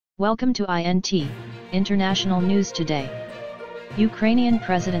Welcome to INT, International News Today. Ukrainian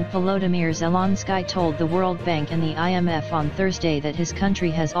President Volodymyr Zelensky told the World Bank and the IMF on Thursday that his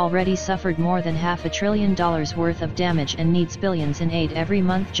country has already suffered more than $500 billion worth of damage and needs billions in aid every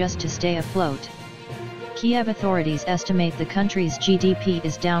month just to stay afloat. Kiev authorities estimate the country's GDP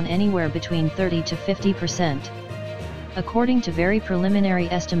is down anywhere between 30 to 50%. According to very preliminary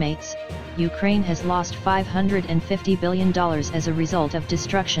estimates, Ukraine has lost $550 billion as a result of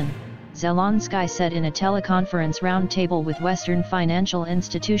destruction, Zelensky said in a teleconference roundtable with Western financial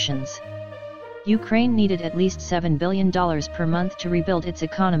institutions. Ukraine needed at least $7 billion per month to rebuild its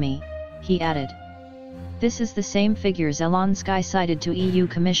economy, he added. This is the same figure Zelensky cited to EU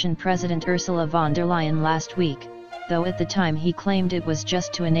Commission President Ursula von der Leyen last week, though at the time he claimed it was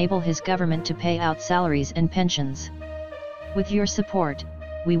just to enable his government to pay out salaries and pensions. With your support,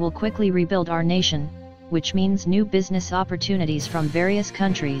 we will quickly rebuild our nation, which means new business opportunities from various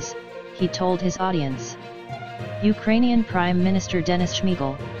countries, he told his audience. Ukrainian Prime Minister Denis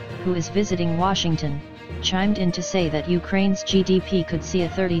Shmyhal, who is visiting Washington, chimed in to say that Ukraine's GDP could see a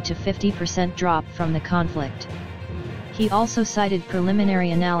 30 to 50% drop from the conflict. He also cited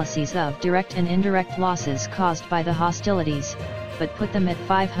preliminary analyses of direct and indirect losses caused by the hostilities, but put them at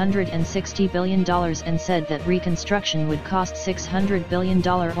 $560 billion and said that reconstruction would cost $600 billion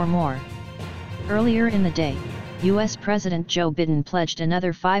or more. Earlier in the day, U.S. President Joe Biden pledged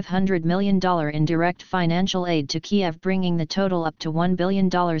another $500 million in direct financial aid to Kiev, bringing the total up to $1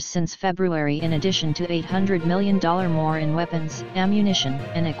 billion since February, in addition to $800 million more in weapons, ammunition,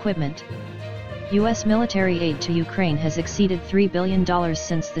 and equipment. U.S. military aid to Ukraine has exceeded $3 billion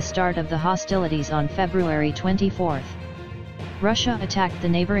since the start of the hostilities on February 24. Russia attacked the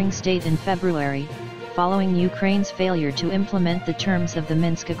neighboring state in February, following Ukraine's failure to implement the terms of the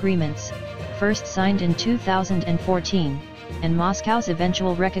Minsk agreements, first signed in 2014, and Moscow's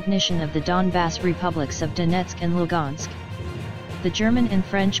eventual recognition of the Donbas republics of Donetsk and Lugansk. The German and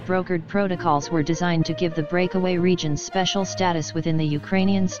French brokered protocols were designed to give the breakaway regions special status within the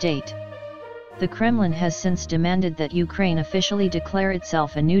Ukrainian state. The Kremlin has since demanded that Ukraine officially declare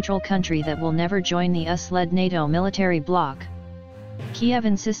itself a neutral country that will never join the US-led NATO military bloc. Kiev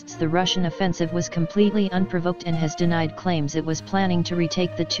insists the Russian offensive was completely unprovoked and has denied claims it was planning to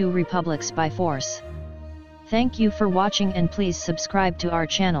retake the two republics by force. Thank you for watching and please subscribe to our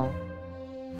channel.